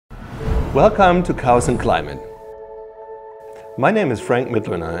Welcome to Cows and Climate. My name is Frank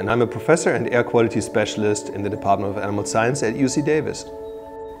Mitloehner and I'm a professor and air quality specialist in the Department of Animal Science at UC Davis.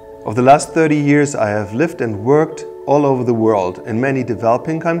 Over the last 30 years I have lived and worked all over the world in many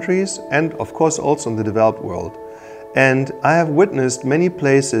developing countries and of course also in the developed world. And I have witnessed many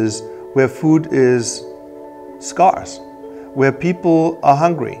places where food is scarce, where people are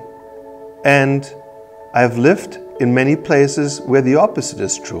hungry. And I have lived in many places where the opposite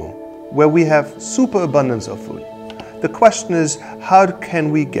is true, where we have superabundance of food. The question is, how can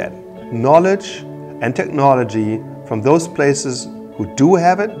we get knowledge and technology from those places who do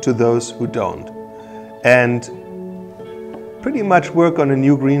have it to those who don't? And pretty much work on a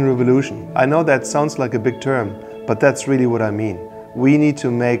new green revolution. I know that sounds like a big term, but that's really what I mean. We need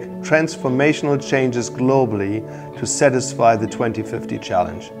to make transformational changes globally to satisfy the 2050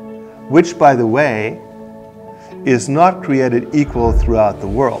 challenge, which, by the way, is not created equal throughout the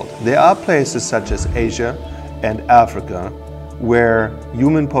world. There are places such as Asia and Africa where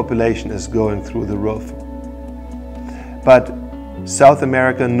human population is going through the roof. But South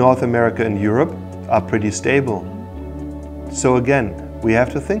America, North America and Europe are pretty stable. So again, we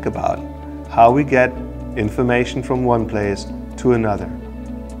have to think about how we get information from one place to another.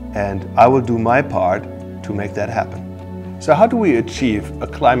 And I will do my part to make that happen. So how do we achieve a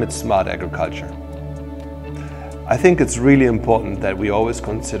climate-smart agriculture? I think it's really important that we always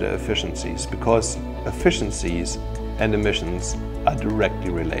consider efficiencies, because efficiencies and emissions are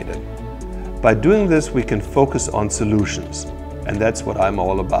directly related. By doing this, we can focus on solutions, and that's what I'm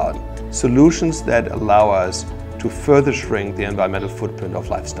all about. Solutions that allow us to further shrink the environmental footprint of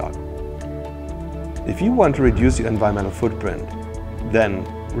livestock. If you want to reduce your environmental footprint, then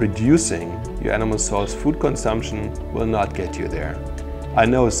reducing your animal source food consumption will not get you there. I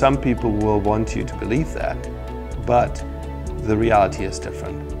know some people will want you to believe that, but the reality is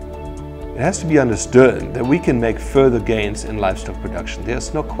different. It has to be understood that we can make further gains in livestock production.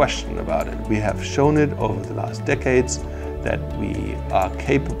 There's no question about it. We have shown it over the last decades that we are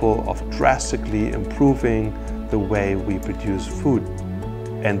capable of drastically improving the way we produce food.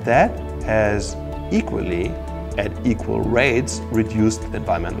 And that has equally, at equal rates, reduced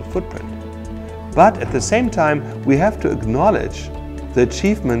environmental footprint. But at the same time, we have to acknowledge the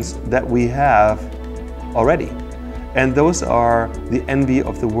achievements that we have already. And those are the envy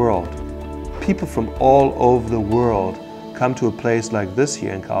of the world. People from all over the world come to a place like this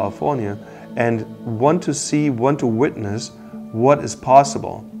here in California and want to see, want to witness what is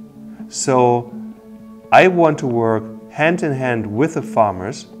possible. So I want to work hand in hand with the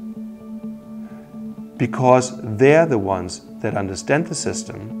farmers, because they're the ones that understand the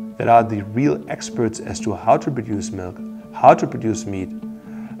system, that are the real experts as to how to produce milk, how to produce meat,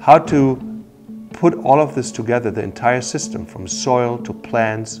 how to put all of this together, the entire system, from soil to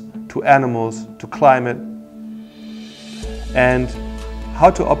plants to animals to climate, and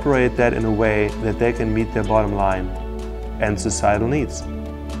how to operate that in a way that they can meet their bottom line and societal needs.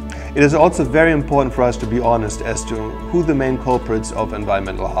 It is also very important for us to be honest as to who the main culprits of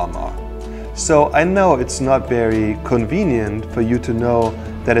environmental harm are. So I know it's not very convenient for you to know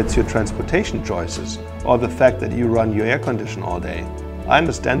that it's your transportation choices or the fact that you run your air conditioner all day. I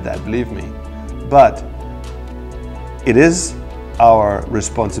understand that, believe me. But it is our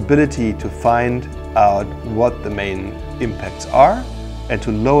responsibility to find out what the main impacts are and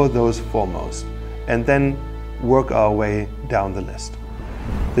to lower those foremost, and then work our way down the list.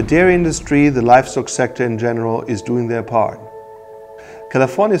 The dairy industry, the livestock sector in general, is doing their part.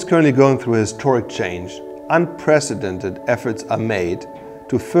 California is currently going through a historic change. Unprecedented efforts are made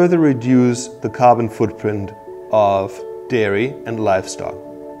to further reduce the carbon footprint of dairy and livestock.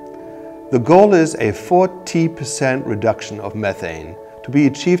 The goal is a 40% reduction of methane to be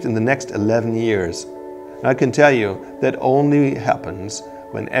achieved in the next 11 years. And I can tell you that only happens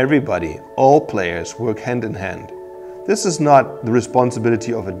when everybody, all players, work hand in hand. This is not the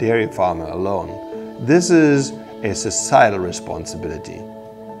responsibility of a dairy farmer alone. This is a societal responsibility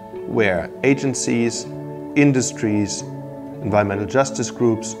where agencies, industries, environmental justice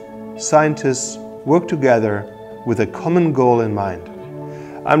groups, scientists work together with a common goal in mind.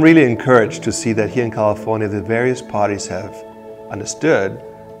 I'm really encouraged to see that here in California the various parties have understood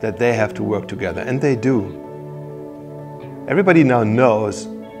that they have to work together, and they do. Everybody now knows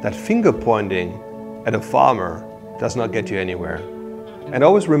that finger pointing at a farmer does not get you anywhere. And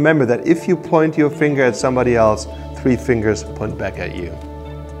always remember that if you point your finger at somebody else, 3 fingers point back at you.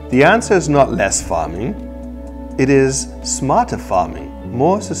 The answer is not less farming, it is smarter farming,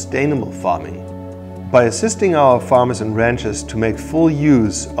 more sustainable farming. By assisting our farmers and ranchers to make full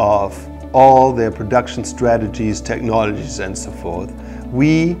use of all their production strategies, technologies and so forth,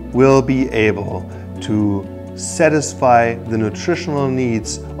 we will be able to satisfy the nutritional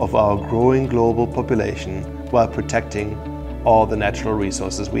needs of our growing global population while protecting all the natural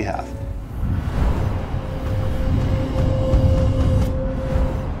resources we have.